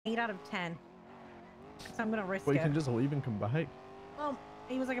8 out of 10. So I'm gonna risk Well, it. you can just leave and come back. Well,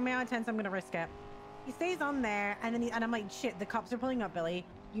 he was like a 8 out of 10, so I'm gonna risk it. He stays on there, and then and I'm like, shit, the cops are pulling up, Billy.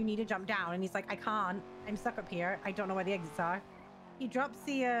 You need to jump down. And he's like, I can't. I'm stuck up here. I don't know where the exits are. He drops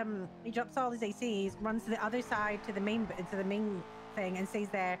all his ACs, runs to the other side to the main thing, and stays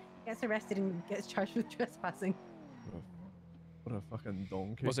there. Gets arrested and gets charged with trespassing. What a fucking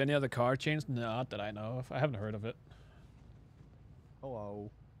donkey. Was any other car changed? Not that I know of. I haven't heard of it.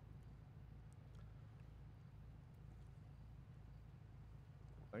 Hello.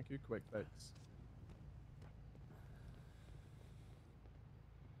 Thank you, Quick Fix.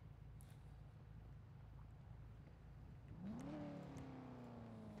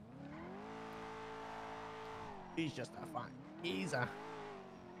 He's just a fine geezer.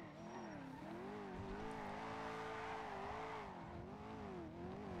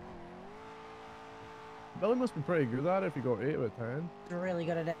 Billy must be pretty good at it if he got 8 out of 10. Really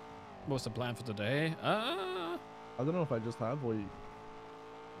good at it. What's the plan for today? I don't know if I just have like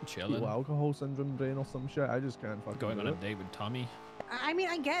Chilling. alcohol syndrome brain or some shit. I just can't fucking Going on do a date with Tommy. I mean,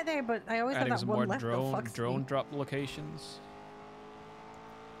 I get there, but I always Adding have that some one more left that fucks drone me. drop locations.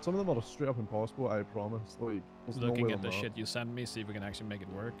 Some of them are straight up impossible, I promise. Like, there's no Looking way at on the that. shit you sent me, see if we can actually make it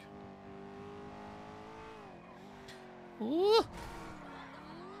work. Ooh.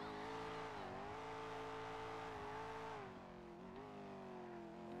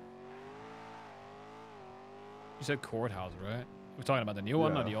 You said courthouse, right? We're talking about the new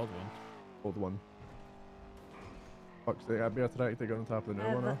one or the old one? Old one. Fuck's sake, I'd be attracted to get on top of the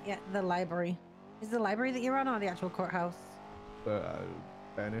new one. Yeah, the library. Is the library that you're on or the actual courthouse?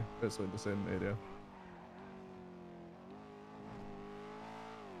 Benny, it's like the same area.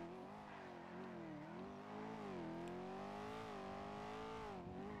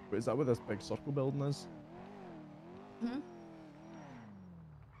 Wait, is that where this big circle building is? Hmm.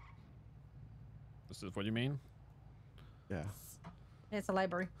 This is what you mean? Yeah. It's a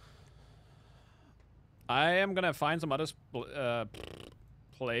library. I am gonna find some other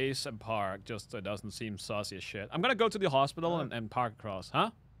place and park, just so it doesn't seem saucy as shit. I'm gonna go to the hospital and park across,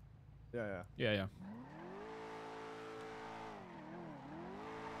 huh? Yeah. Yeah.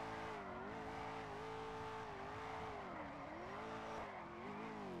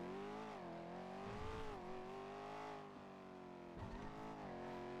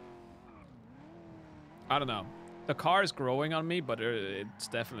 I don't know. The car is growing on me, but it's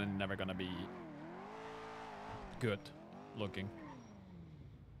definitely never gonna be good looking.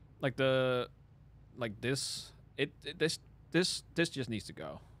 Like this, this just needs to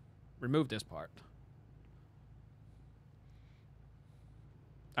go. Remove this part.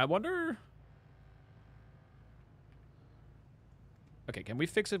 I wonder. Okay, can we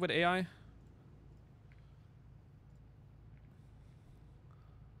fix it with AI?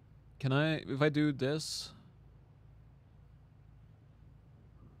 Can I, if I do this?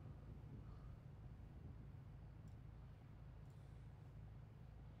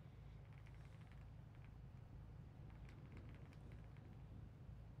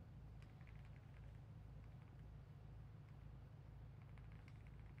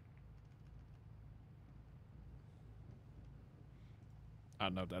 I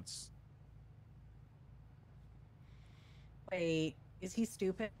don't know, that's... Wait, is he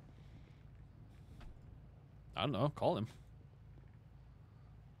stupid? I don't know, call him.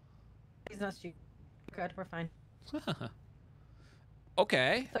 He's not stupid. Good, we're fine.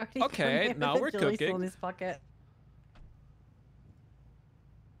 Okay, okay, now we're cooking. In his pocket.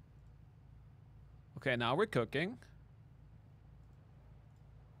 Okay, now we're cooking.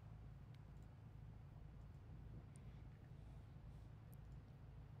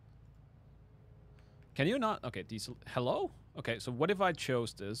 Can you not? Okay, diesel. Hello? Okay, so what if I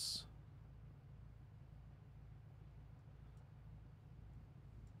chose this?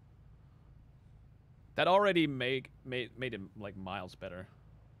 That already made it like miles better.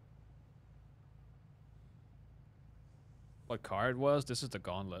 What car it was? This is the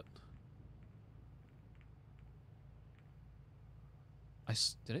Gauntlet.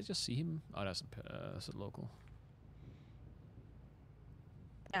 Did I just see him? Oh, that's a local.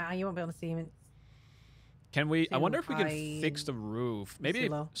 Nah, you won't be able to see him. Can we? I wonder if we can fix the roof. Maybe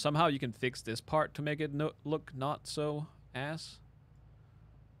somehow you can fix this part to make it look not so ass.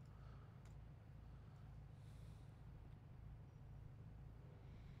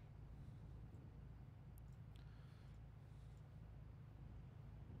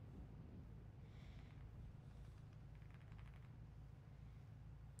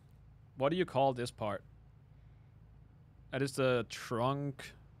 What do you call this part? That is the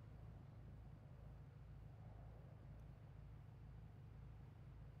trunk.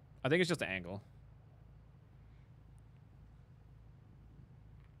 I think it's just the angle.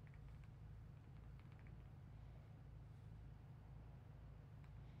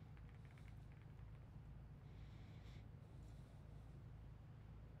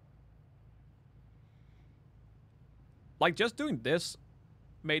 Like just doing this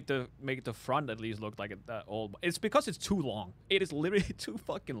made the front at least look like that old. It's because it's too long. It is literally too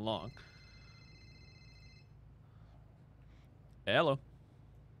fucking long. Hello.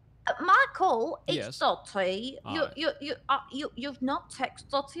 Michael, it's Yes. Dottie. Hi. You've not texted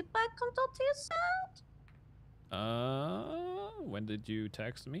Dottie back on Dottie's side? When did you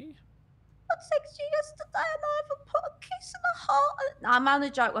text me? I texted you yesterday and I haven't put a kiss in the heart. No, I'm only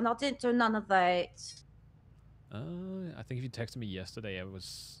joking. I didn't do none of that. I think if you texted me yesterday, I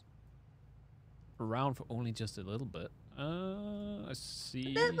was around for only just a little bit. I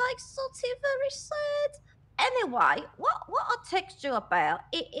see. They're like Dottie very sad. Anyway, what I text you about?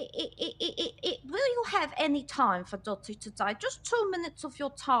 Will you have any time for Dottie today? Just 2 minutes of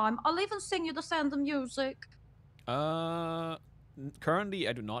your time. I'll even sing you the sound of music. Currently,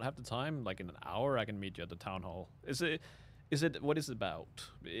 I do not have the time. Like in an hour, I can meet you at the town hall. Is it? What is it about?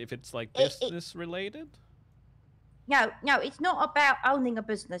 If it's like business related? No, it's not about owning a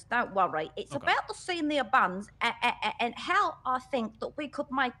business. Don't worry. It's Okay. about the senior buns and how I think that we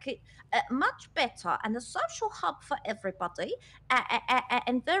could make it much better and a social hub for everybody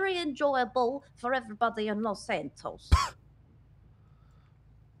and very enjoyable for everybody in Los Santos.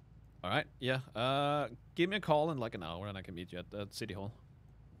 All right. Yeah. Give me a call in like an hour, and I can meet you at the city hall.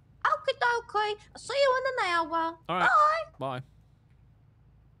 Okie dokie. I'll see you in an hour. All right. Bye. Bye.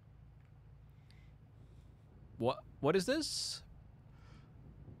 What is this?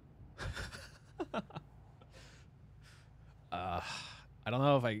 I don't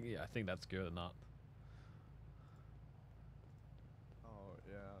know if I think that's good or not. Oh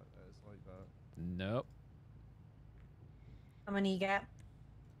yeah, it's like that. Nope. How many you get?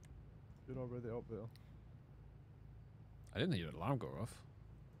 You're already up there. I didn't hear the alarm go off.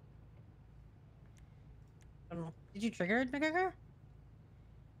 I don't know. Did you trigger it, McGregor?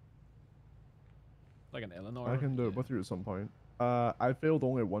 Like an Eleanor. I can do it with you at some point. I failed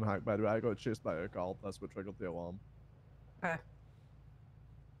only one hack, by the way. I got chased by a guard. That's what triggered the alarm. Okay.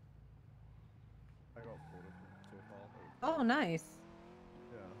 I got 4 of them so far. Oh, nice.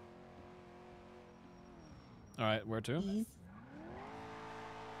 Yeah. All right, where to? Please.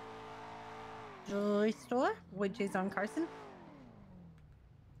 Jewelry store, which is on Carson.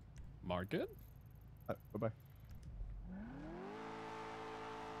 Market? Bye-bye.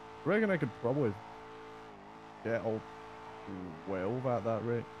 I reckon I could probably get all 12 at that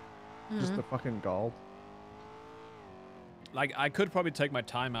rate. Just the fucking guard. Like, I could probably take my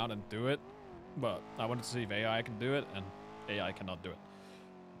time out and do it, but I wanted to see if AI can do it, and AI cannot do it.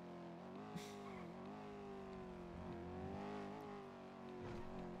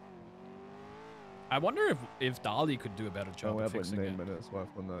 I wonder if Dali could do a better I job only of have like fixing 9 it. minutes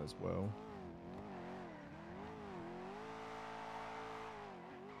left on that as well.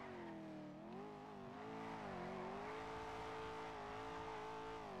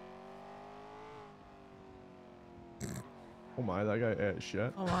 Oh my, that guy ate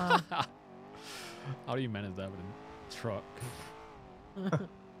shit. Oh, wow. How do you manage that with a truck? I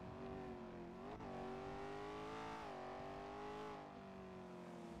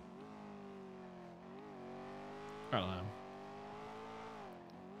don't know.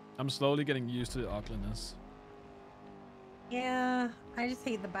 I'm slowly getting used to the ugliness. Yeah, I just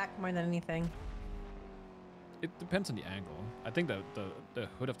hate the back more than anything. It depends on the angle. I think the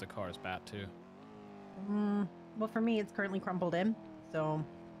hood of the car is bad too. Well, for me, it's currently crumpled in, so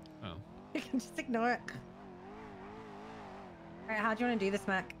Oh. you can just ignore it. All right, how do you want to do this,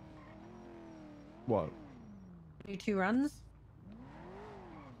 Mac? What? Do 2 runs?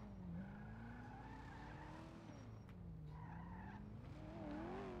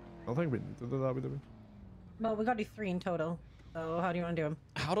 I don't think we need to do that, do we? Well, we got to do 3 in total. So how do you want to do them?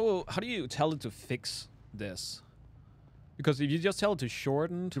 How do you tell it to fix this? Because if you just tell it to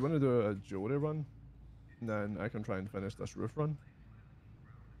shorten, Do you want to do a jewelry run? And then I can try and finish this roof run.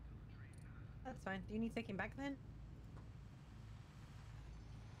 That's fine. Do you need taking back then?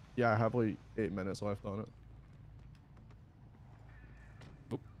 Yeah, I have like 8 minutes left on it.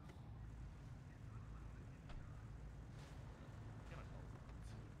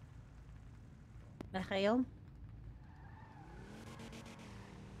 Michael?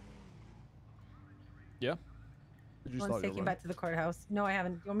 yeah. Did you One's start your taking run? back to the courthouse. No, I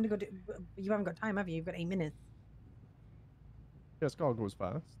haven't. You want me to go do... You haven't got time, have you? You've got 8 minutes. Yeah, this car goes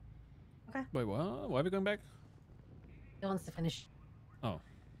fast. Wait, what? Why are we going back? He wants to finish. Oh.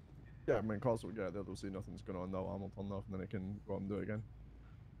 Yeah, I mean, cause we get there, they'll see nothing's going on, the alarm will turn off, and then it can go up and do it again.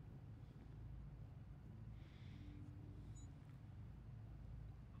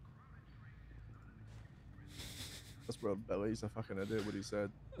 That's where Billy's a fucking idiot, what he said.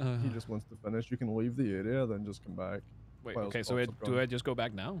 He just wants to finish. You can leave the area, then just come back. Wait, while okay, cops so have do gone. I just go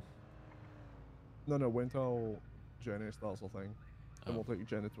back now? No, wait until Jenny starts her thing. Then Oh. we'll take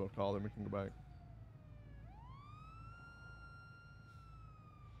Jenny to her car, then we can go back.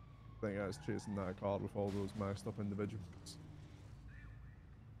 I think I was chasing that car with all those masked up individuals.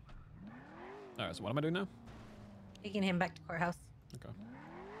 Alright, so what am I doing now? Taking him back to courthouse. Okay.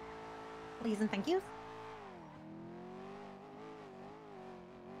 Please and thank yous.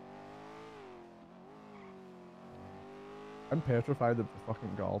 I'm petrified of the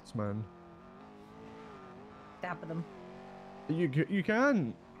fucking guards, man. Stab them. You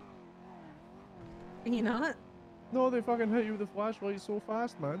can! Can you not? No, they fucking hit you with the flashlight so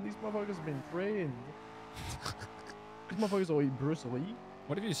fast, man. These motherfuckers have been trained. These motherfuckers will eat Bruce Lee.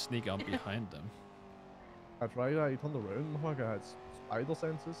 What if you sneak up behind them? I tried that, he turned around, motherfucker had spider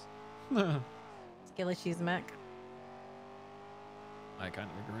senses. Skill issues, Mac. I kind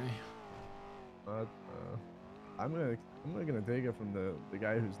of agree. I'm not gonna take it from the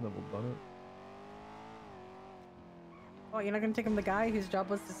guy who's never done it. Oh, you're not gonna take him the guy whose job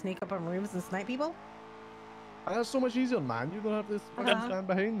was to sneak up on rooms and snipe people? And that's so much easier, man. You don't have to fucking stand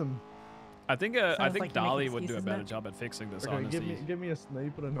behind them. I think Sounds like you're Dolly making would do a excuses, better Matt. job at fixing this, Okay, honestly. give me a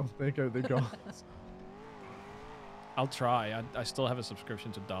sniper and I'll take out the guards. I'll try. I still have a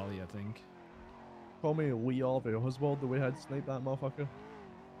subscription to Dolly, I think. Call me Lee Harvey Oswald, the way I'd snipe that motherfucker.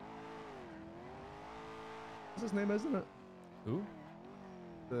 What's his name, isn't it? Who?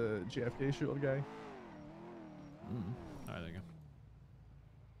 The JFK shooter guy. Alright, there you go.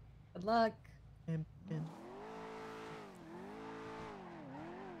 Good luck. Give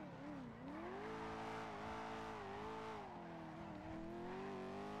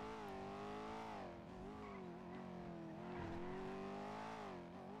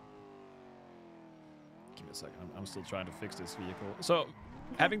me a second. I'm still trying to fix this vehicle. So,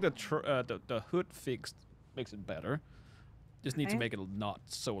 having the hood fixed makes it better. Just need to Okay. make it not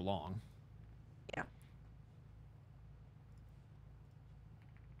so long. Yeah.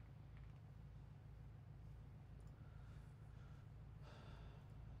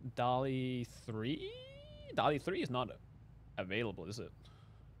 Dolly 3? Dolly 3 is not available, is it?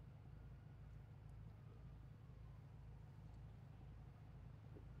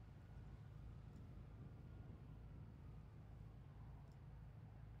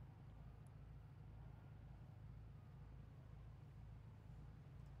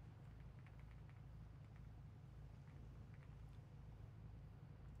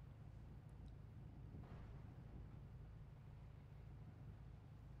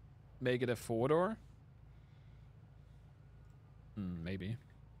 Make it a 4-door? Maybe.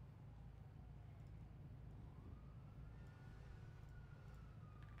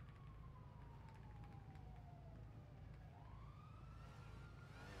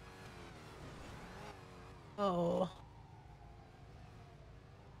 Oh.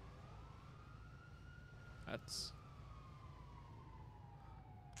 That's...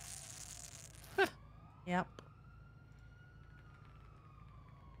 Yep.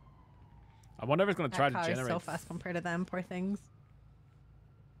 I wonder if it's going to try That to car is generate... so fast compared to them, poor things.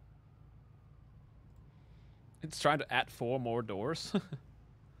 It's trying to add 4 more doors.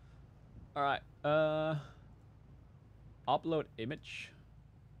 Alright, upload image.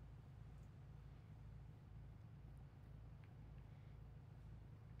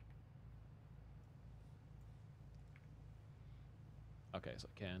 Okay, so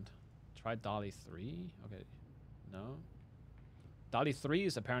I can't. Try Dolly 3. Okay, no. Dolly 3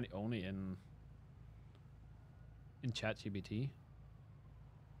 is apparently only in ChatGPT.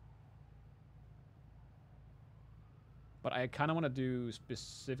 But I kind of want to do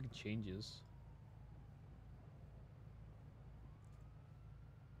specific changes.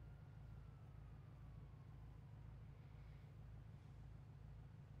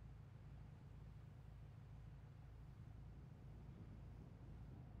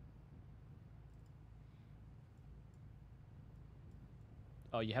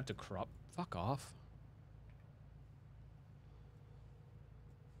 Oh, you have to crop? Fuck off.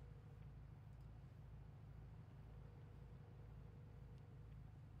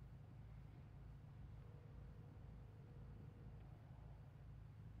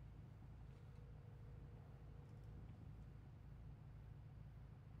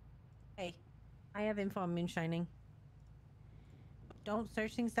 Hey, I have info on moonshining. Don't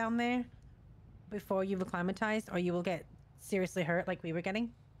search things down there before you've acclimatized or you will get seriously hurt like we were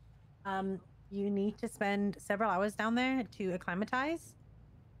getting. You need to spend several hours down there to acclimatize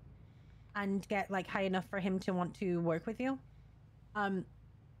and get like high enough for him to want to work with you.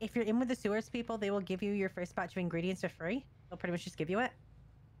 If you're in with the sewers people, they will give you your first batch of ingredients for free. They'll pretty much just give you it.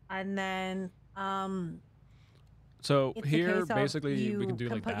 And then So it's here, a case of basically, we you can do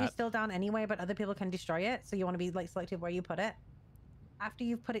like put your that. still down anyway, but other people can destroy it. So you want to be like selective where you put it. After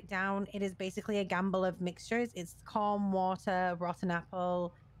you've put it down, it is basically a gamble of mixtures. It's calm water, rotten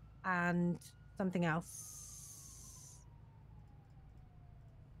apple, and something else.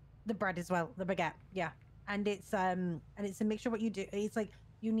 The bread as well, the baguette, yeah. And it's a mixture. What you do, it's like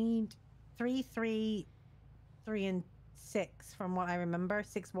you need 3, 3, 3, and 6 from what I remember.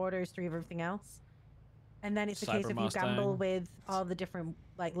 6 waters, 3 of everything else. And then it's a case Cyber of you gamble Mustang. with all the different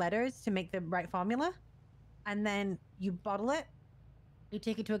like letters to make the right formula, and then you bottle it. You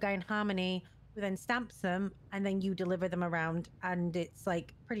take it to a guy in Harmony who then stamps them, and then you deliver them around, and it's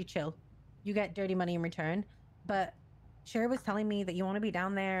like pretty chill. You get dirty money in return. But Cher was telling me that you want to be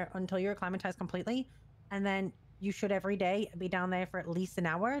down there until you're acclimatized completely, and then you should every day be down there for at least an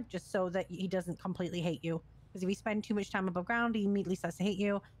hour, just so that he doesn't completely hate you. Because if you spend too much time above ground, he immediately starts to hate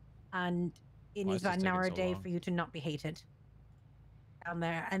you, and it Why needs is this about an hour a taking so day long? for you to not be hated down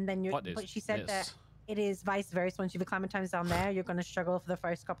there. And then you're. What is But she said that this? it is vice versa. Once you've acclimatized down there, you're going to struggle for the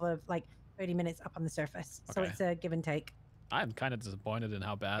first couple of like 30 minutes up on the surface. So Okay. it's a give and take. I'm kind of disappointed in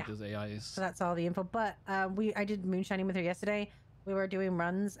how bad Yeah. this AI is. So that's all the info. But I did moonshining with her yesterday. We were doing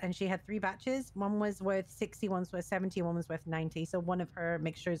runs, and she had 3 batches. One was worth 60, one was worth 70, one was worth 90. So one of her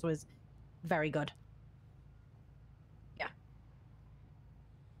mixtures was very good. Yeah.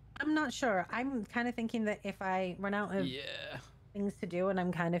 I'm not sure. I'm kind of thinking that if I run out of things to do, and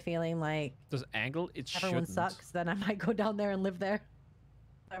I'm kind of feeling like Does angle? It everyone shouldn't. sucks, then I might go down there and live there.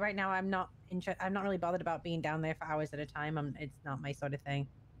 But right now, I'm not really bothered about being down there for hours at a time. It's not my sort of thing.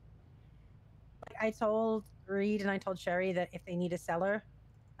 Like I told Reed and I told Sherry that if they need a seller,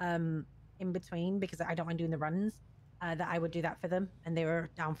 in between, because I don't mind doing the runs, that I would do that for them, and they were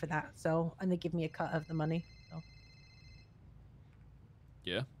down for that. So, and they give me a cut of the money. So.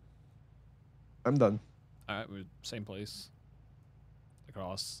 Yeah. I'm done. Alright, we're same place.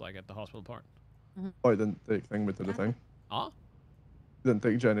 Across, like at the hospital part. Oh, I didn't take thing to the thing. Huh? Didn't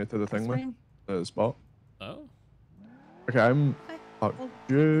take Jenny to the That's thing with fine. the spot. Oh. Okay, I'm. Okay.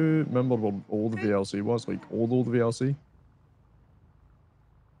 Do you remember what old VLC was? Like old VLC?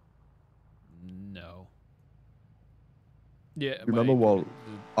 No. Yeah. You remember what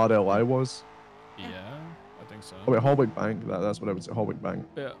RLI was? Yeah, I think so. Oh wait, Holwick Bank. That's what I would say. Holwick Bank.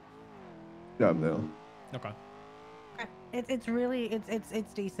 Yeah. Yeah, I'm there. Okay. It's really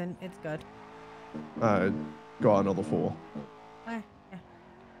it's decent. It's good. I got another 4. Yeah.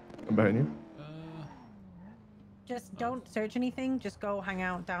 I'm behind you. Just don't search anything. Just go hang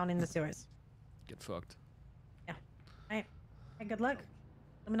out down in the sewers. Get fucked. Yeah. Alright. Hey, good luck.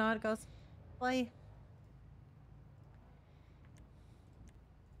 Let me know how it goes. Bye.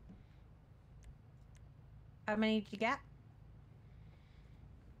 How many did you get?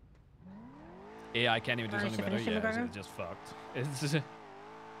 Yeah, I can't even do Managed something to better. finish Yeah, him, it's just fucked. It's just...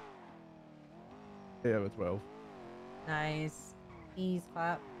 Yeah, with 12. Nice. Ease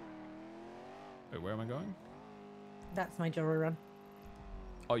clap. Wait, where am I going? That's my jewelry run.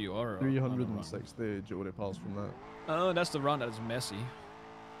 Oh, you are. 360 jewelry pals from that. Oh, that's the run that is messy.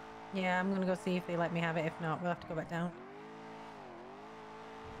 Yeah, I'm gonna go see if they let me have it. If not, we'll have to go back down.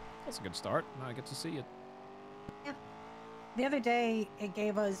 That's a good start. Now I get to see it. Yeah. The other day, it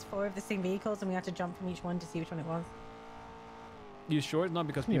gave us 4 of the same vehicles, and we had to jump from each one to see which one it was. You sure it's not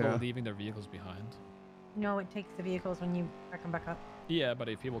because people Yeah. are leaving their vehicles behind? No, it takes the vehicles when you back them back up. Yeah, but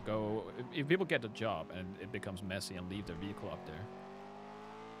if people go, if people get the job and it becomes messy and leave their vehicle up there.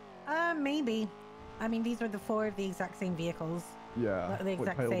 Maybe. I mean, these were the 4 of the exact same vehicles. Yeah. The like,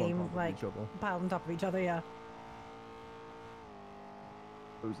 exact piled on same, top of like, each other. piled on top of each other, yeah.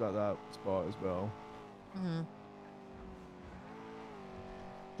 It was at that spot as well. Mm-hmm.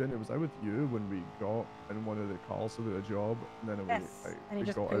 Jenny, was I with you when we got in one of the cars to do a job, and then it Yes, was like and it we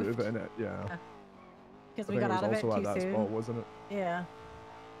just got out of poofed. it, and it, yeah. Because I we think got out of was it also too at that soon. spot, wasn't it? Yeah.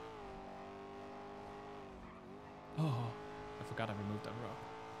 Oh, I forgot I removed that rock.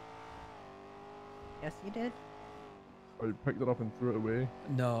 Yes, you did. Or you picked it up and threw it away.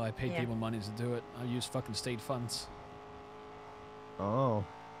 No, I paid Yeah. people money to do it. I use fucking state funds. Oh.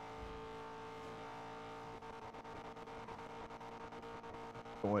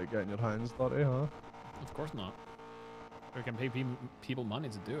 Don't like getting your hands dirty, huh? Of course not. I can pay people money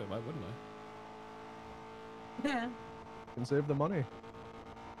to do it. Why wouldn't I? Yeah. You can save the money.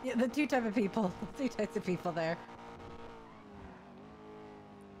 Yeah, the 2 types of people. 2 types of people there.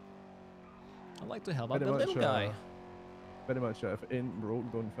 I'd like to help out Pretty the much, little guy. Pretty much, if it ain't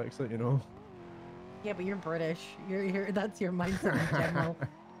broke, don't fix it, you know? Yeah, but you're British. You're that's your mindset in general.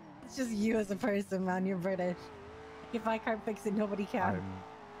 It's just you as a person, man. You're British. If I can't fix it, nobody can.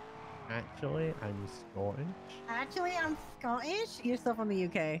 Actually, I'm Scottish. Actually, I'm Scottish. You're still from the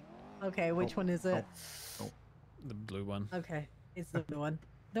UK. Okay, which one is it? Oh. The blue one. Okay, it's the blue one.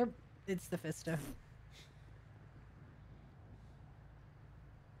 It's the Fisto.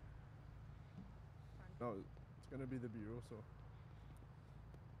 No, it's gonna be the Bureau, so.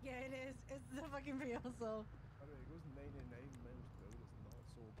 Yeah, it is. It's the fucking Pioso. By the way, it goes 99 miles per hour. It's not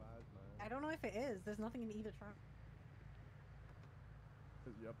so bad, man. I don't know if it is. There's nothing in either truck.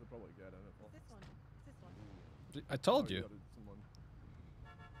 Because you have to probably get in it. It's this one. It's this one. I told you.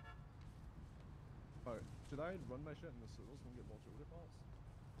 Alright, should I run my shit in the sewers and get more shoulder parts?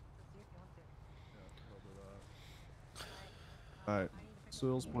 Let's see if you want to. Yeah, I'll do that. Alright,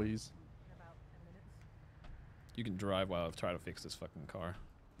 sewers please. In about 10 minutes. You can drive while I try to fix this fucking car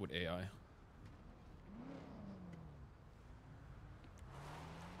with AI.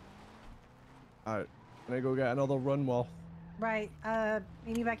 Alright, can I go get another run while? Right.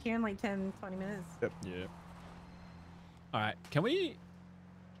 Meet me back here in like 10, 20 minutes. Yep. Yeah. Alright, can we...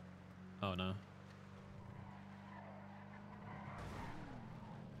 Oh no.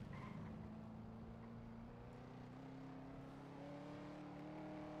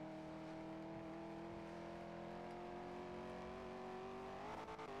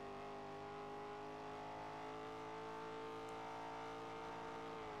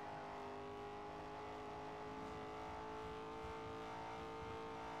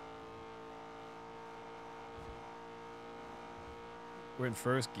 We're in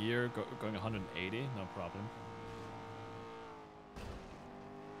first gear, going 180, no problem.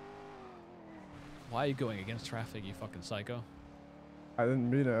 Why are you going against traffic, you fucking psycho? I didn't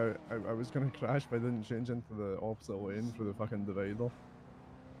mean it. I was gonna crash, but I didn't change into the opposite lane for the fucking divider.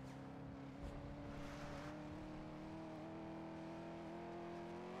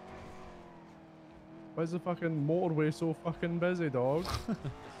 Why is the fucking motorway so fucking busy, dog?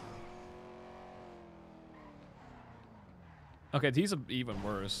 Okay, these are even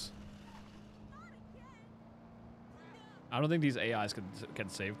worse. I don't think these AIs can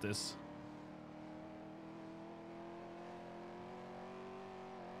save this.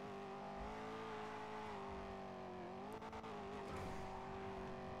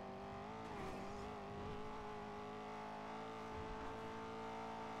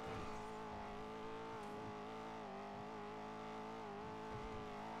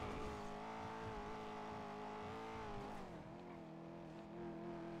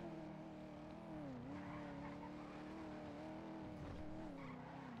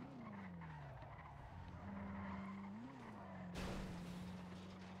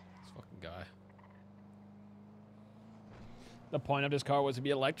 Guy. The point of this car was to be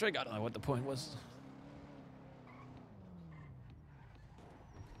electric? I don't know what the point was.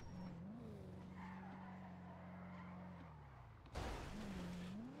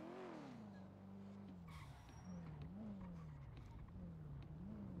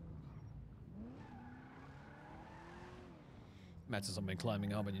 Imagine somebody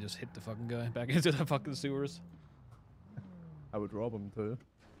climbing up and you just hit the fucking guy back into the fucking sewers. I would rob him too.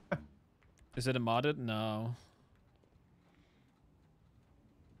 Is it a modded? No.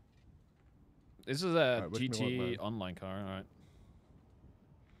 This is a GT online car, alright.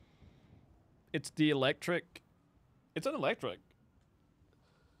 It's the electric. It's an electric.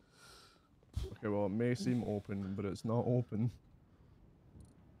 Okay, well, it may seem open, but it's not open.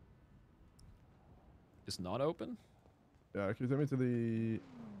 It's not open? Yeah, can you take me to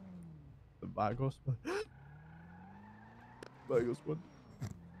the Bagos one? Bagos one.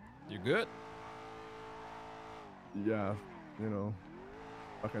 You good? Yeah, you know,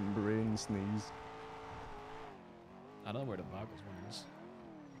 fucking brain sneeze. I don't know where the Vagos one is.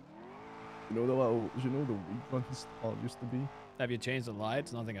 You know the weed ones all used to be? Have you changed the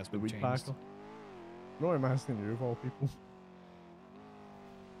lights? Nothing has The been weed changed. packer? No, I'm asking you of all people.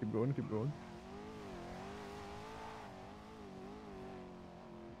 Keep going, keep going.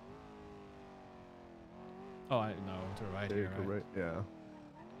 Oh, I know, to the right Yeah, here, right? right? Yeah.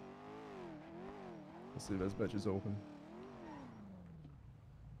 Let's see if this bitch is open.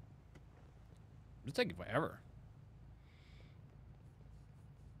 It's taking forever.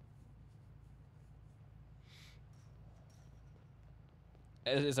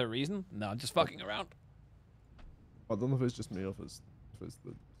 Is there a reason? No, I'm just fucking around. I don't know if it's just me or if it's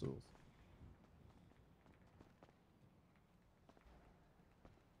the tools.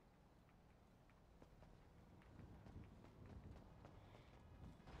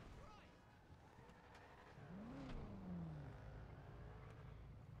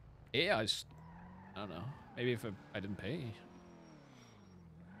 Yeah, I don't know. Maybe if I didn't pay.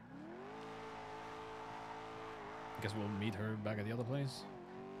 I guess we'll meet her back at the other place.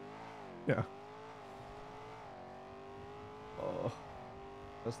 Yeah. Oh.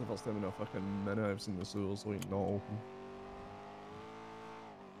 That's the first time in a fucking minute I've seen the sewers like not open.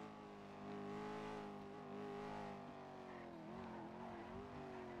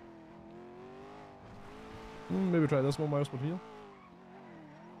 Maybe try this one while we're here.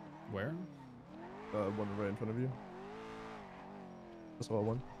 Where? One right in front of you. That's what I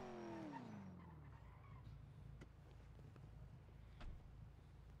want.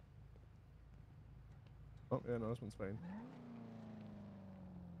 Oh yeah, no, this one's fine.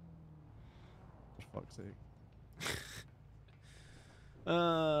 For fuck's sake.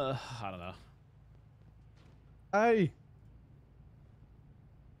 I don't know. Aye!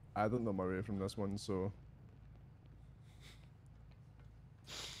 I don't know my way from this one, so...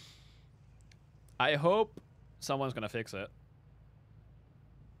 I hope someone's gonna fix it.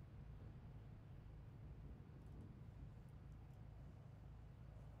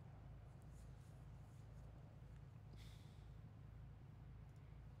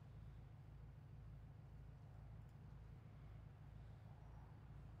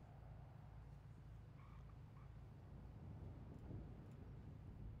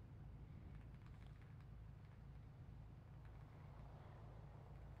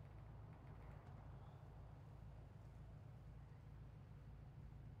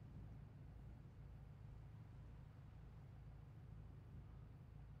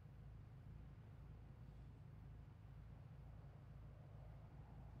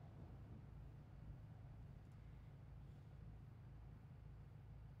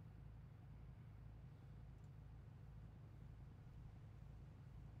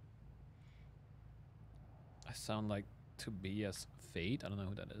 I sound like Tobii as Fate. I don't know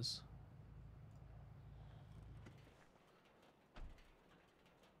who that is.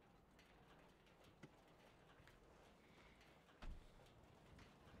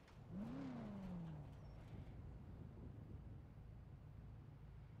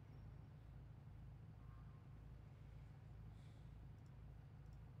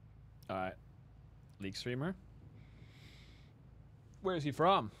 Alright. League streamer. Where is he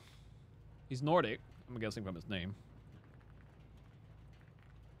from? He's Nordic. I'm guessing from his name.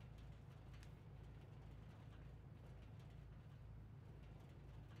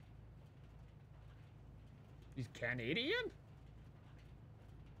 He's Canadian?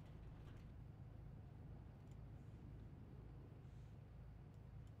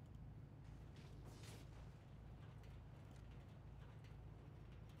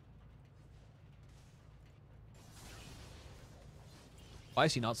 Why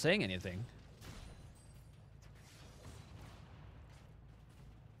is he not saying anything?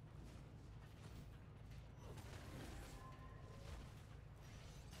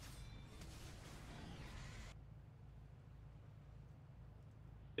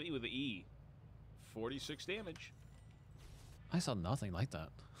 Hit you with the E. 46 damage. I saw nothing like that.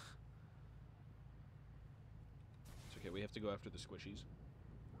 It's okay, we have to go after the squishies.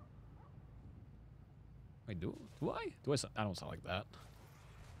 Wait, do I? I don't sound like that.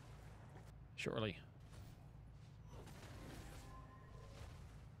 Surely.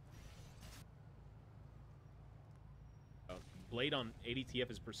 Blade on 80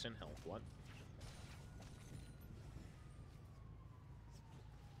 TF is percent health. What?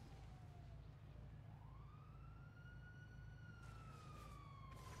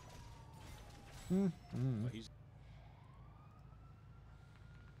 Oh, he's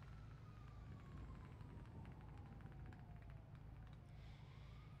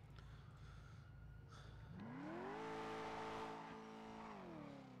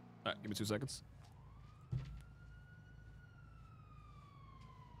Alright, give me 2 seconds.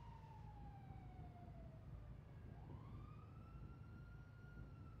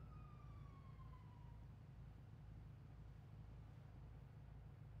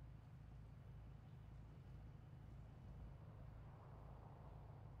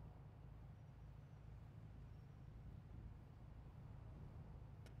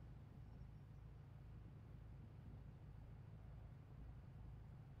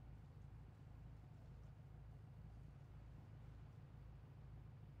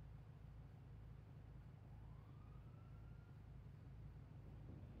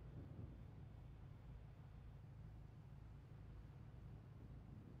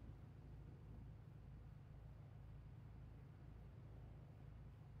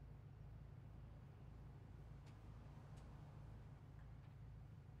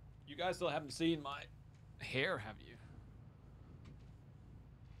 You guys still haven't seen my hair, have you?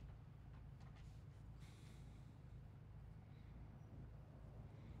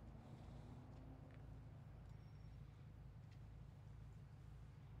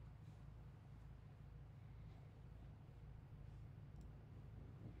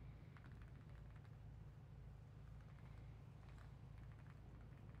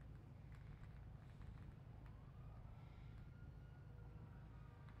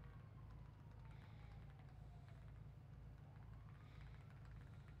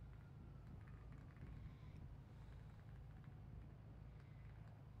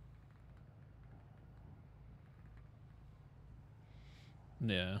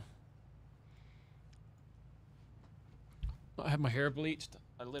 Yeah. I have my hair bleached.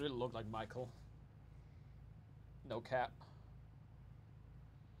 I literally look like Michael. No cap.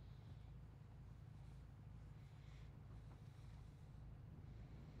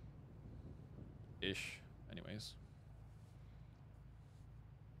 Ish. Anyways.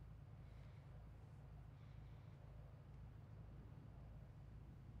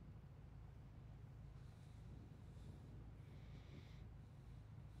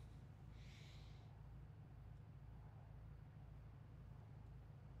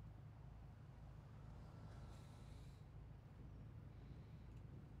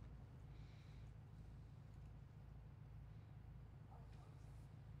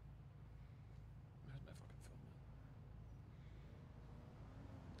 Where's my fucking phone?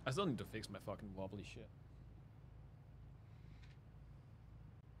 I still need to fix my fucking wobbly shit.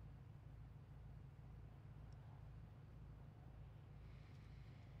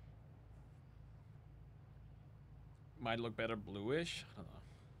 Might look better bluish. I don't know.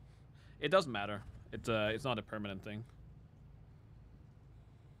 It doesn't matter. It's not a permanent thing.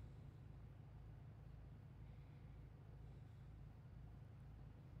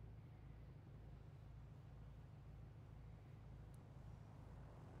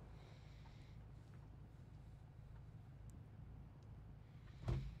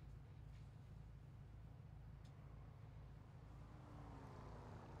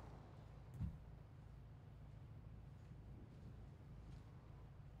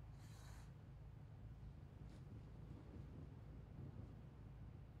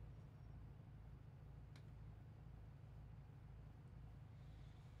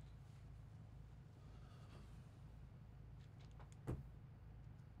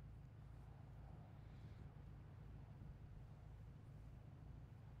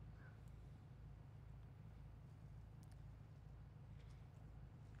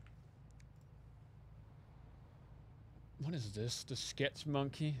 What is this? The sketch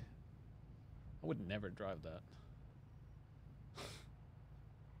monkey? I would never drive that.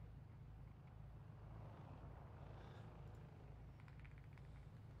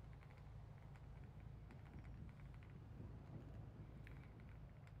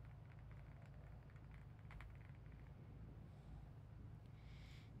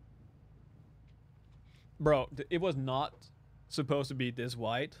 Bro, it was not supposed to be this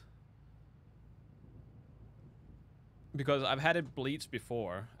white. Because I've had it bleached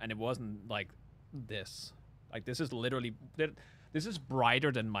before, and it wasn't like this. Like, this is literally... This is brighter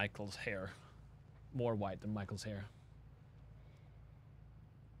than Michael's hair. More white than Michael's hair.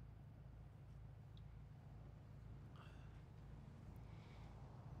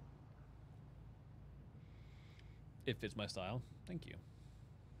 It fits my style. Thank you.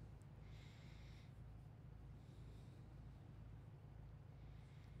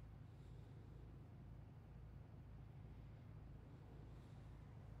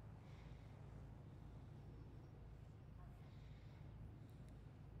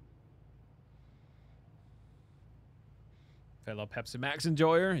 Fellow Pepsi Max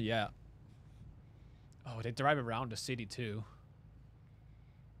enjoyer? Yeah. Oh, they drive around the city too.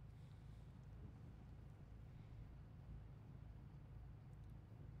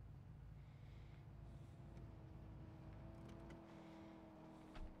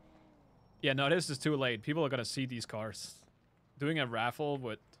 Yeah, no, this is too late. People are gonna see these cars. Doing a raffle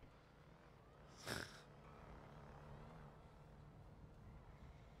with...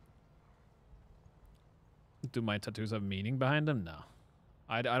 Do my tattoos have meaning behind them? No.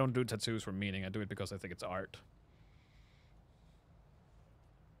 I don't do tattoos for meaning. I do it because I think it's art.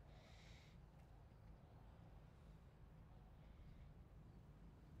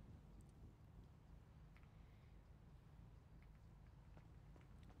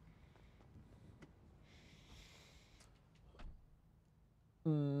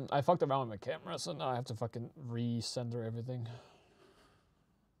 I fucked around with my camera, so now I have to fucking re-center everything.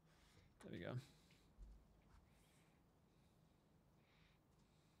 There we go.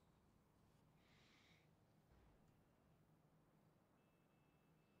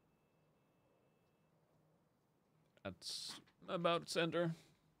 That's about center.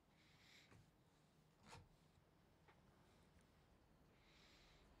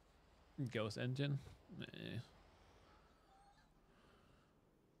 Ghost engine? Nah.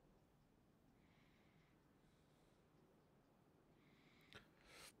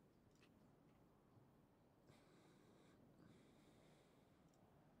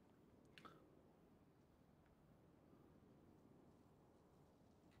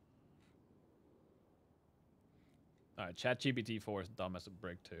 Alright, ChatGPT 4 is dumb as a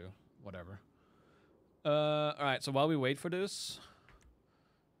brick too. Whatever. Alright, so while we wait for this,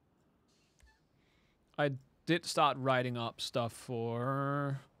 I did start writing up stuff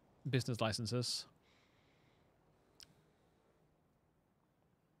for business licenses.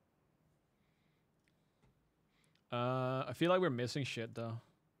 I feel like we're missing shit though.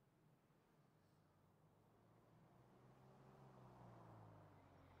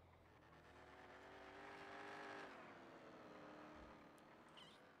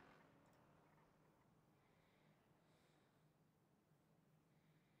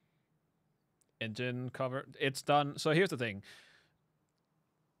 Engine cover, it's done. So here's the thing.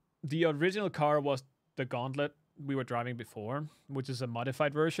 The original car was the Gauntlet we were driving before, which is a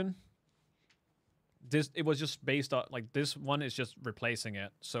modified version. It was just based on, like, this one is just replacing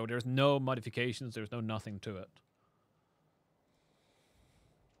it. So there's no modifications, there's no nothing to it.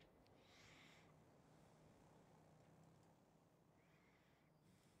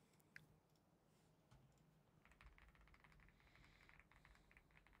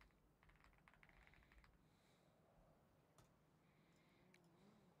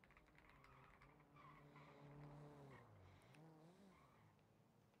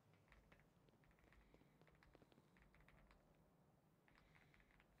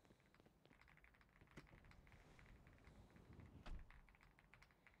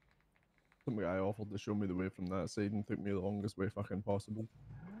 Some guy offered to show me the way from that side and took me the longest way fucking possible.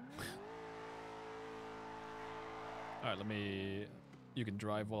 Alright, let me... You can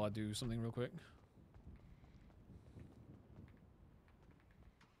drive while I do something real quick.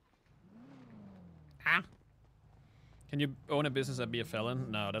 Ah! Can you own a business and be a felon?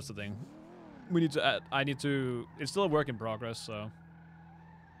 No, that's the thing. We need to add... I need to... It's still a work in progress, so...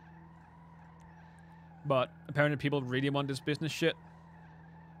 But apparently people really want this business shit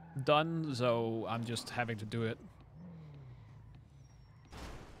done, so I'm just having to do it.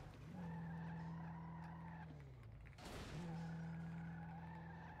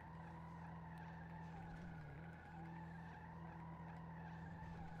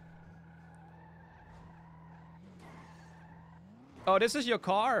 Oh, this is your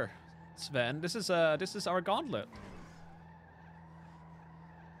car, Sven. This is our Gauntlet.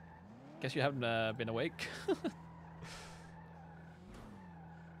 Guess you haven't been awake.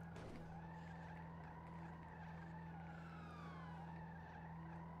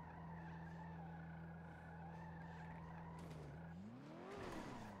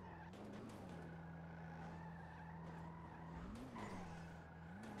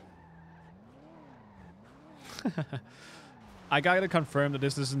 I gotta confirm that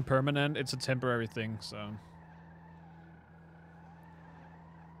this isn't permanent. It's a temporary thing, so.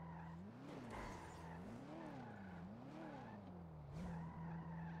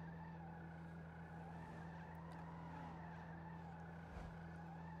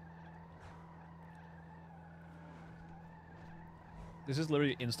 This is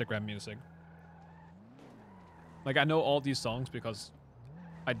literally Instagram music. Like, I know all these songs because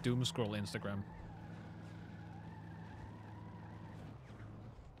I doom scroll Instagram.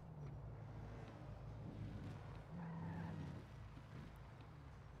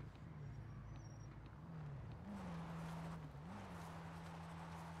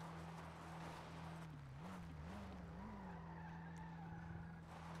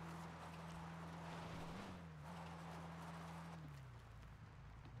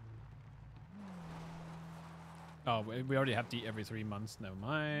 Oh, we already have the every 3 months. Never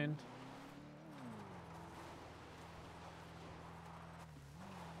mind.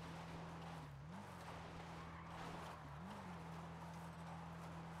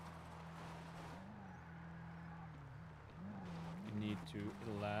 You need to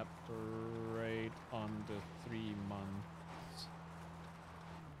elaborate on the 3 months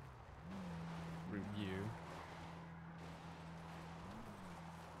review.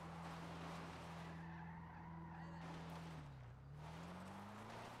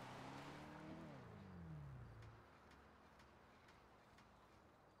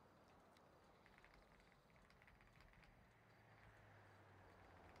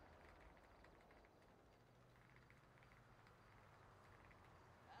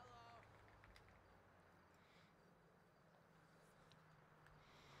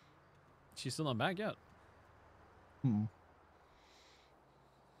 She's still not back yet. Hmm.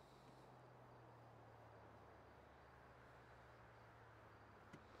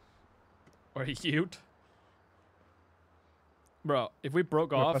 Or he cute. Bro, if we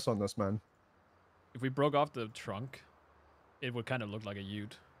broke off... Piss on this, man. If we broke off the trunk, it would kind of look like a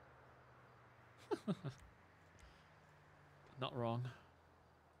ute. Not wrong.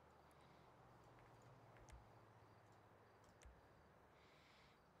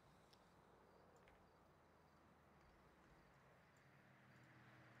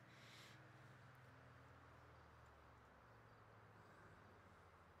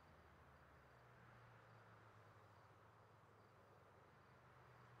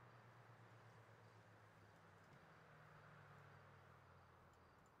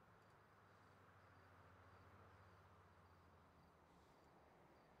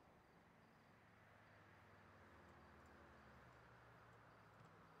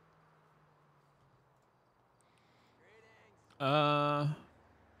 Do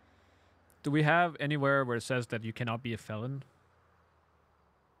we have anywhere where it says that you cannot be a felon?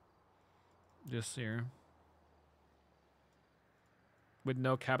 Just here. With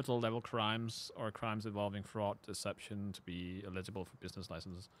no capital level crimes or crimes involving fraud, deception to be eligible for business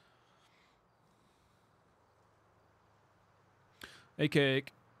licenses. Hey,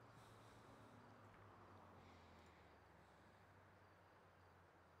 Cake.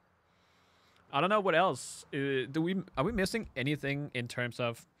 I don't know what else. Are we missing anything in terms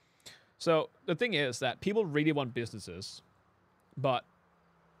of? So the thing is that people really want businesses, but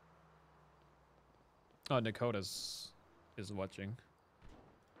Dakota's is watching.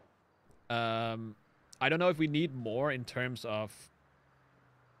 I don't know if we need more in terms of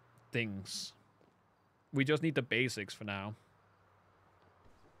things. We just need the basics for now.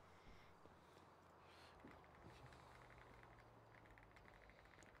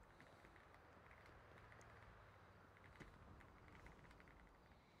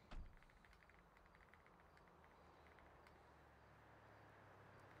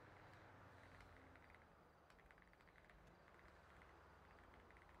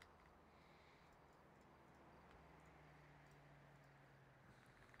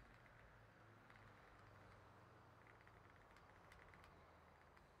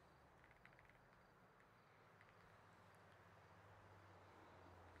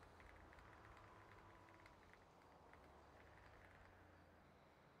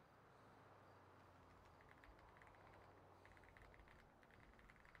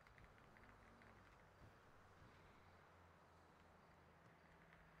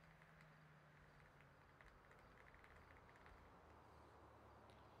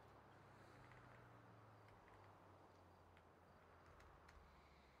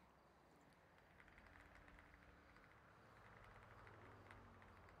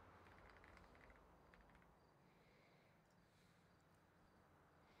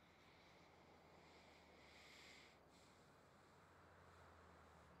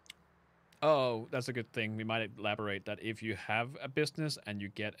 Oh, that's a good thing. We might elaborate that if you have a business and you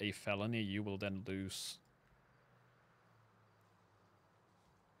get a felony, you will then lose.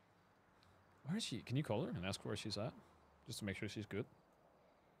 Where is she? Can you call her and ask where she's at? Just to make sure she's good.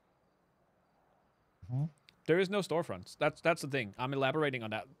 Hmm? There is no storefronts. That's the thing. I'm elaborating on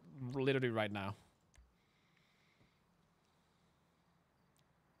that literally right now.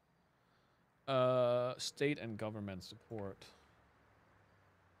 State and government support.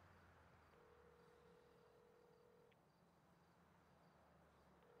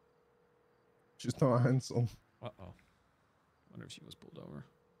 She's not handsome. Uh-oh. Wonder if she was pulled over.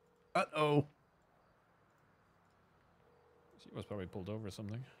 Uh-oh. She was probably pulled over or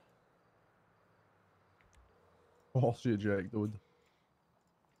something. Oh, she ejected, dude.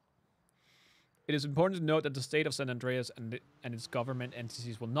 It is important to note that the state of San Andreas and its government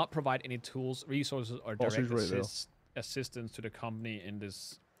entities will not provide any tools, resources, or direct assistance to the company in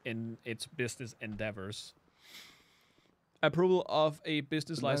its business endeavors. Approval of a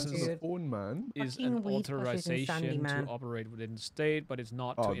business license The phone, man. is an authorization to operate within the state, but it's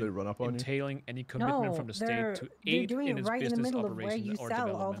not entailing any commitment from the state to aid in its right in the business middle of where operation you or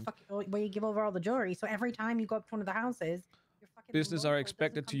sell all the development. where you give over all the jewelry. So every time you go up to one of the houses, you're fucking Businesses are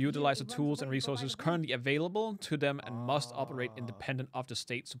expected to utilize the tools and resources currently available to them and must operate independent of the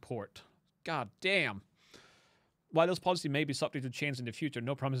state support. God damn. While this policy may be subject to change in the future,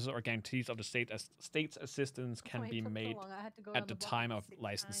 no promises or guarantees of the state's assistance can be made at the time of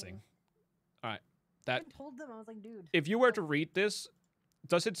licensing. All right, that. I told them, I was like, dude. If you were to read this,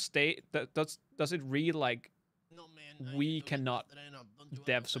 does it state that does it read like we cannot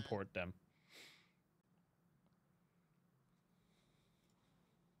dev support them?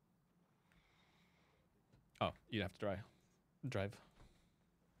 Oh, you have to drive.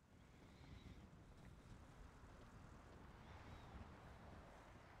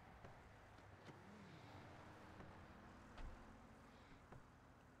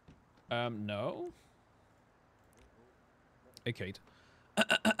 No. Hey, Kate.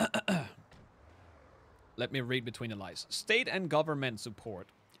 Let me read between the lines. State and government support.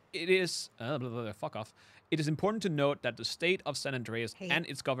 It is... fuck off. It is important to note that the state of San Andreas and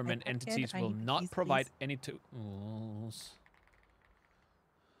its government entities will not provide any tools...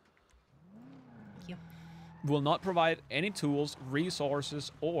 will not provide any tools,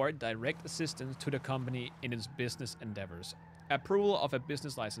 resources, or direct assistance to the company in its business endeavors. Approval of a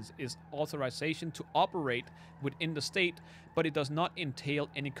business license is authorization to operate within the state, but it does not entail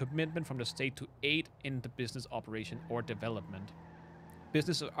any commitment from the state to aid in the business operation or development.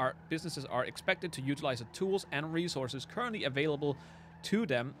 Businesses are expected to utilize the tools and resources currently available to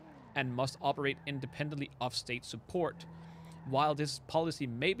them and must operate independently of state support. While this policy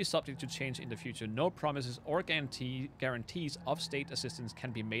may be subject to change in the future, no promises or guarantees of state assistance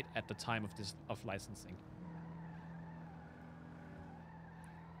can be made at the time of licensing.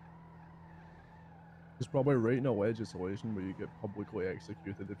 It's probably writing a legislation where you get publicly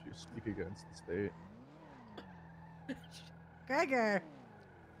executed if you speak against the state. Gregor.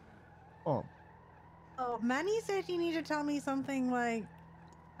 Oh. Oh, Manny said you need to tell me something like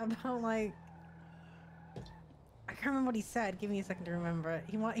about like I can't remember what he said. Give me a second to remember it.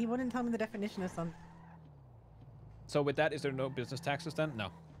 He wouldn't tell me the definition of something. So with that, is there no business taxes then? No.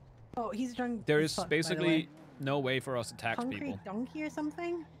 Oh, he's drunk. There as is fuck, by the basically way. no way for us to tax Concrete people. donkey or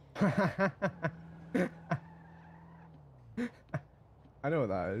something. I know what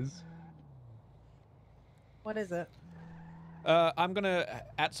that is. What is it? I'm gonna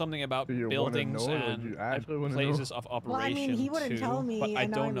add something about Do you wanna buildings know, or and, you actually and wanna places know? of operation Well, I mean, he wouldn't too, tell me, but I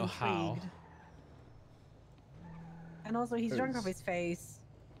and now don't I'm know how. intrigued. And also, he's drunk off It's- his face.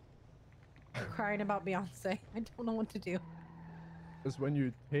 Crying about Beyonce. I don't know what to do. It's when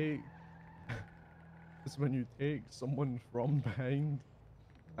you take. It's when you take someone from behind,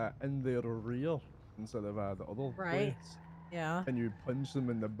 in their rear instead of the other Right. place, Yeah. and you punch them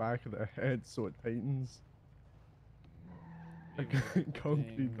in the back of the head so it tightens.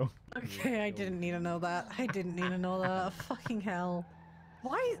 Concrete donkey. Okay, I didn't need to know that. I didn't need to know that. Fucking hell.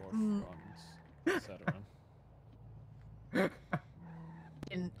 Why? Etc.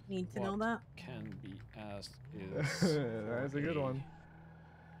 Didn't need to know What that. can be asked is That's a good one.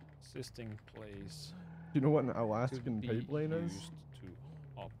 Existing place Do you know what an to Alaskan be pipeline is? used to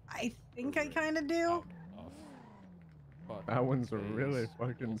operate I think I kind of do. out of, but That one's really space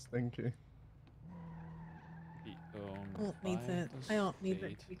fucking will stinky. be I owned don't need by to. the I don't need it to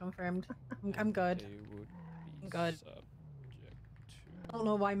be state, confirmed. I'm and good. they would be I'm good. subject I don't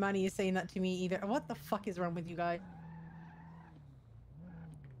know why Manny is saying that to me either. What the fuck is wrong with you guys?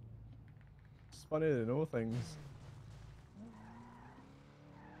 It's funny to know things.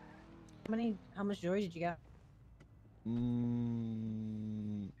 How much jewelry did you get?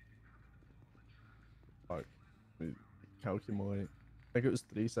 Fuck. Let me calculate. I think it was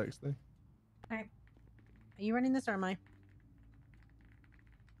 360. Okay. Are you running this or am I?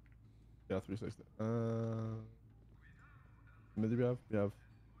 Yeah, 360. How many do we have? We have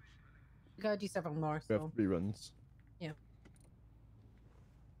You gotta do several more, we have so. 3 runs. Yeah.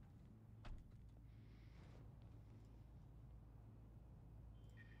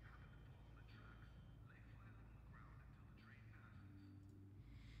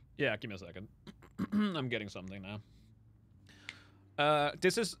 Yeah, give me a second. I'm getting something now.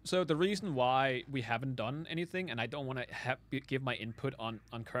 This is so the reason why we haven't done anything, and I don't want to give my input on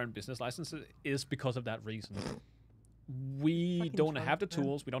current business licenses, is because of that reason. We Fucking don't Trump, have the man.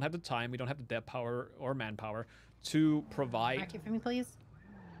 tools, we don't have the time, we don't have the dev power or manpower to provide Back here for me, please.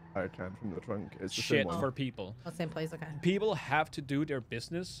 I can from the trunk. It's the shit same one. for people. Oh, same place. Okay. People have to do their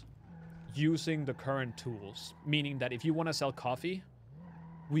business using the current tools, meaning that if you want to sell coffee,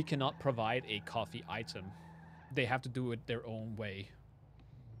 we cannot provide a coffee item. They have to do it their own way.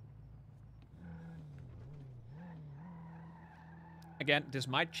 Again, this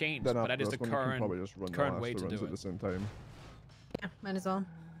might change, Then but after that is the this one, we can probably just run the current last way two to runs do at it. the same time. Yeah, might as well.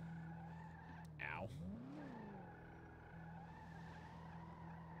 Ow.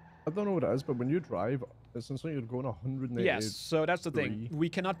 I don't know what it is, but when you drive, essentially you're going 180. Yes, so that's the thing. three. We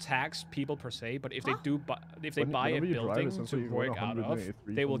cannot tax people per se, but if they do, if they When- buy a whenever you drive, building essentially to you're going work out of,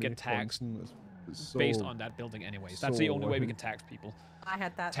 183 they will from get me taxed constant. It's based so- on that building anyways. That's the so only way we annoying. can tax people. I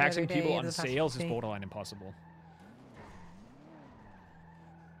had that. Taxing the other day people at on the tax sales is agency. borderline impossible.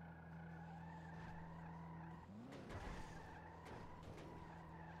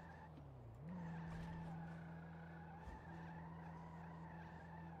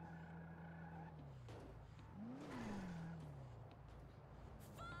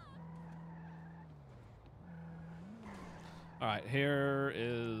 All right, here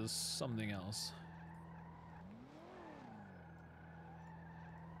is something else.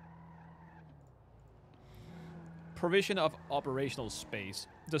 Provision of operational space.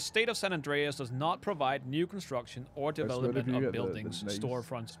 The state of San Andreas does not provide new construction or swear if development you of get the buildings, nice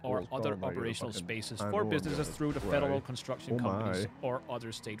storefronts, or sports other car, like, operational fucking spaces panel for and businesses the through the flag. federal construction Oh companies my. or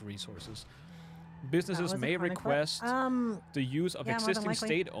other state resources. That Businesses was a may funny clip. request the use of yeah, more than existing likely.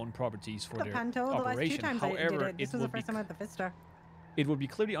 state-owned properties for The their Panto, the last two operation. times I did However, it. This it was will the be first time at the Vista. it would be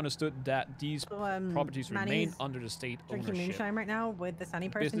clearly understood that these properties remain Manny's under the state drinking ownership. moonshine right now with the sunny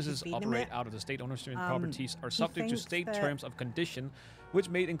person. Businesses She's feeding him operate it. out of the state ownership, and properties are He subject to thinks state that terms of condition, which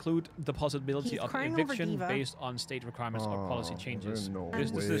may include the possibility he's of crying over eviction Diva. based on state requirements or policy changes. no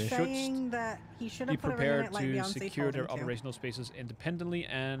Businesses way. should saying that he should be have put a ring in prepared it like to Beyonce secure told their him to. operational spaces independently,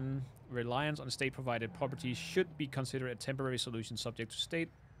 and reliance on state-provided properties should be considered a temporary solution subject to state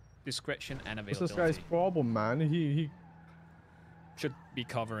discretion and What's availability. this guy's problem, man? He Should be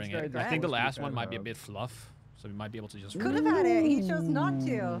covering This it. guy I think the just last wants one to might be a have- bit fluff, so we might be able to just. Could have had it. He chose not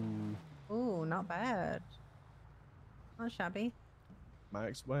to. Ooh, not bad. Not shabby.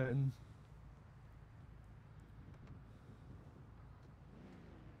 Max win.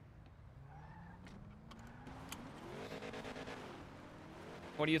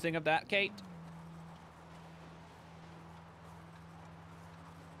 What do you think of that, Kate?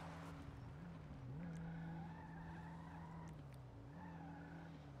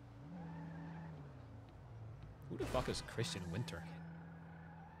 Who the fuck is Christian Winter?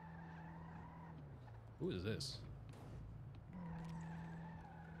 Who is this?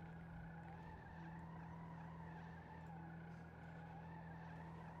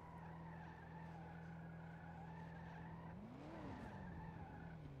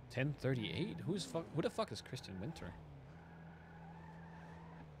 $10.38? Who the fuck is Christian Winter?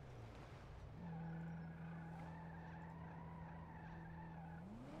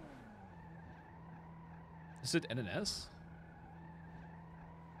 Is it NNS?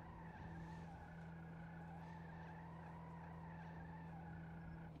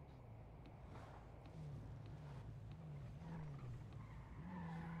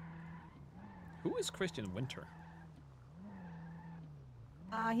 Who is Christian Winter?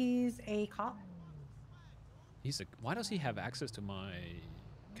 He's a cop. Why does he have access to my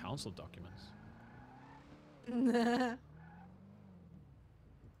council documents?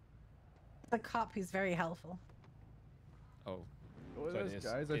 The cop who's very helpful. Oh. Look So at it this,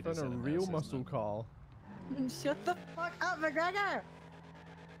 is- guys. I it found is a NNS, real isn't muscle it? car. Shut the fuck up, McGregor!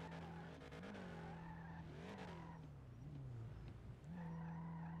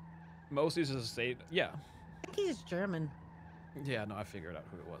 Mostly is a state. Yeah. I think he's German. Yeah, no, I figured out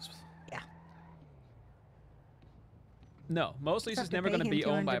who it was. Yeah. No, Mostly Have is to never pay going to him be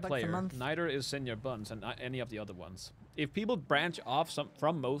owned by a $200 a player. month. Neither is Senior Buns and any of the other ones. If people branch off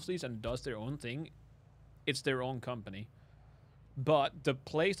from Mostly's and does their own thing, it's their own company. But the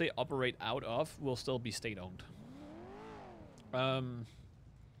place they operate out of will still be state owned.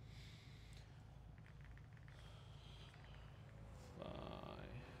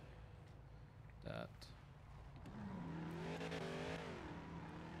 That.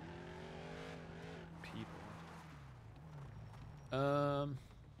 People.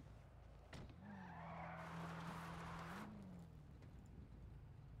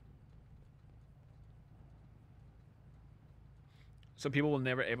 So people will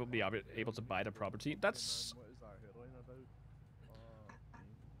never be able to buy the property. That's What is that headline about?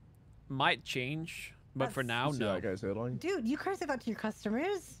 might change, but for now, See no. that guy's headline? Dude, you curse that to your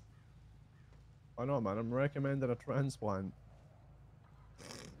customers? I know, man. I'm recommending a transplant.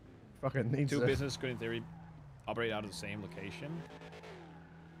 Fucking needs Two it. businesses could, in theory, operate out of the same location.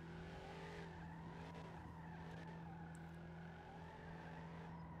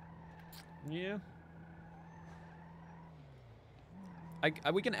 Yeah.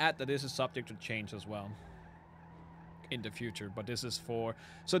 We can add that this is subject to change as well in the future, but this is for...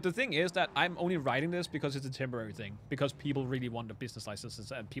 So the thing is that I'm only writing this because it's a temporary thing, because people really want the business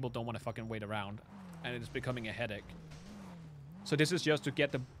licenses and people don't want to fucking wait around, and it's becoming a headache. So this is just to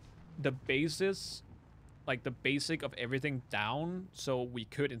get the basis, like the basic of everything down, so we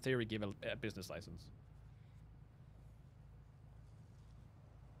could, in theory, give a business license.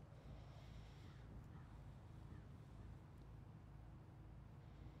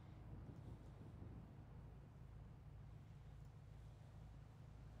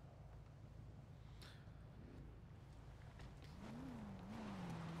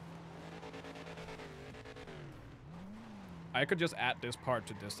 I could just add this part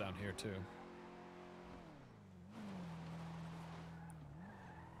to this down here, too.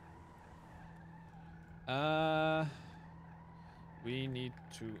 We need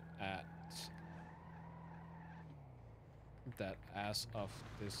to add that as of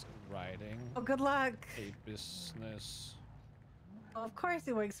this writing, Oh, good luck. a business... Oh, of course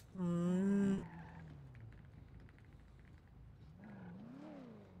it works.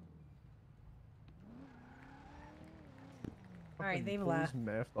 Alright, they've left.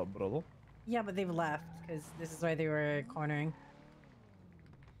 Messed up, brother. Yeah, but they've left because this is why they were cornering.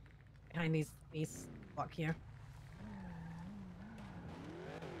 Behind these block here.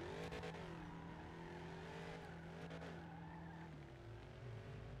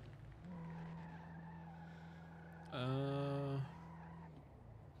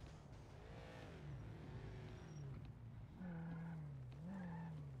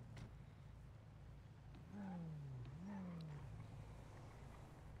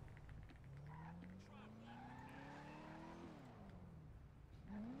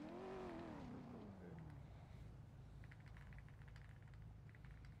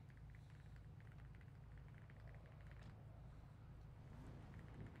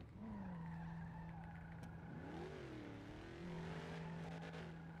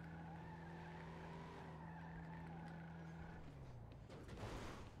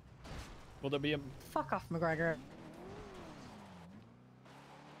 Will there be a... Fuck off, McGregor.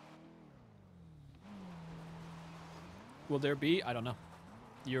 Will there be? I don't know.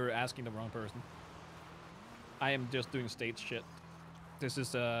 You're asking the wrong person. I am just doing state shit. This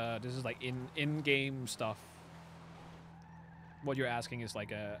is like in-game stuff. What you're asking is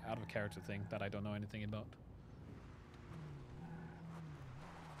like a out of character thing that I don't know anything about.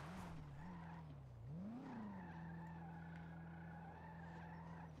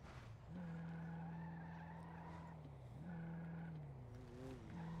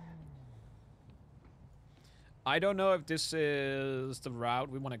 I don't know if this is the route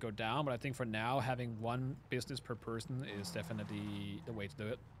we want to go down, but I think for now, having one business per person is definitely the way to do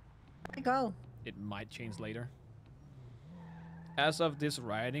it. Go. It might change later. As of this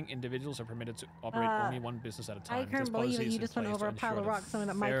writing, individuals are permitted to operate only one business at a time. I can't believe that you just went over a pile of rocks knowing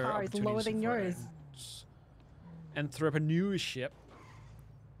that my car is lower than yours. Entrepreneurship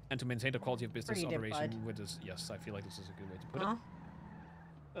and to maintain the quality of business Pretty operation bud. with this. Yes, I feel like this is a good way to put Huh? it.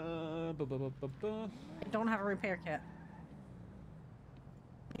 I don't have a repair kit.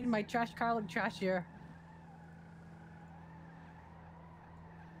 My trash car look trashier.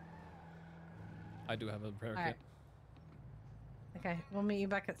 I do have a repair All kit. right. Okay, we'll meet you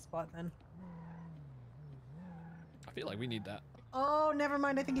back at spot then. I feel like we need that. Oh, never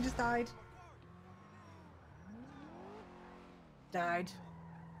mind. I think he just died. Died.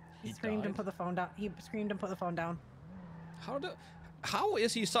 He screamed and died? put the phone down. He screamed and put the phone down. How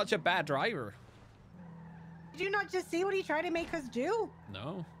is he such a bad driver? Did you not just see what he tried to make us do?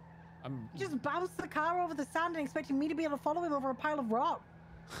 No. He just bounced the car over the sand and expecting me to be able to follow him over a pile of rock.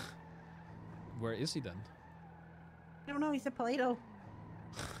 Where is he then? I don't know. He's a Plato.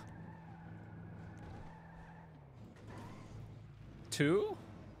 Two?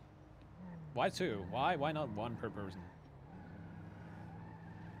 Why two? Why not one per person?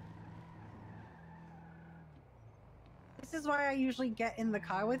 This is why I usually get in the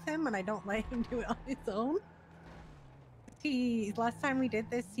car with him and I don't let him do it on his own. Last time we did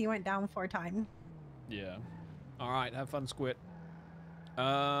this, he went down 4 times. Yeah. All right, have fun, Squid.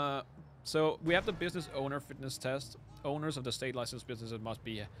 So we have the business owner fitness test. Owners of the state licensed businesses must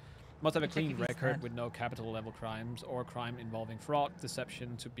have a clean record with no capital level crimes or crime involving fraud,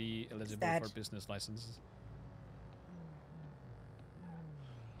 deception to be eligible for business licenses.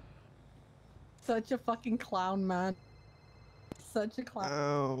 Such a fucking clown, man. Such a clown.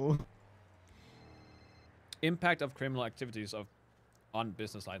 Oh. Impact of criminal activities on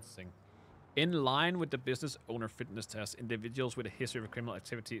business licensing. In line with the business owner fitness test, individuals with a history of criminal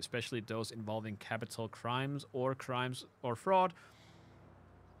activity, especially those involving capital crimes or fraud,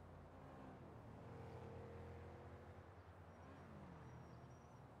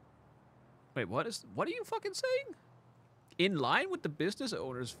 wait, what are you fucking saying? In line with the business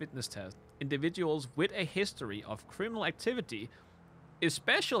owner's fitness test, individuals with a history of criminal activity,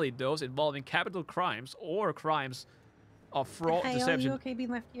 especially those involving capital crimes or crimes of fraud, Hey, deception. are you okay being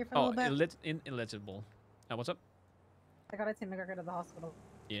left here for a little bit? Illegible. What's up? I gotta take McGregor to the hospital.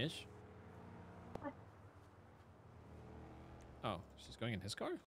 Yes. Oh, she's going in his car?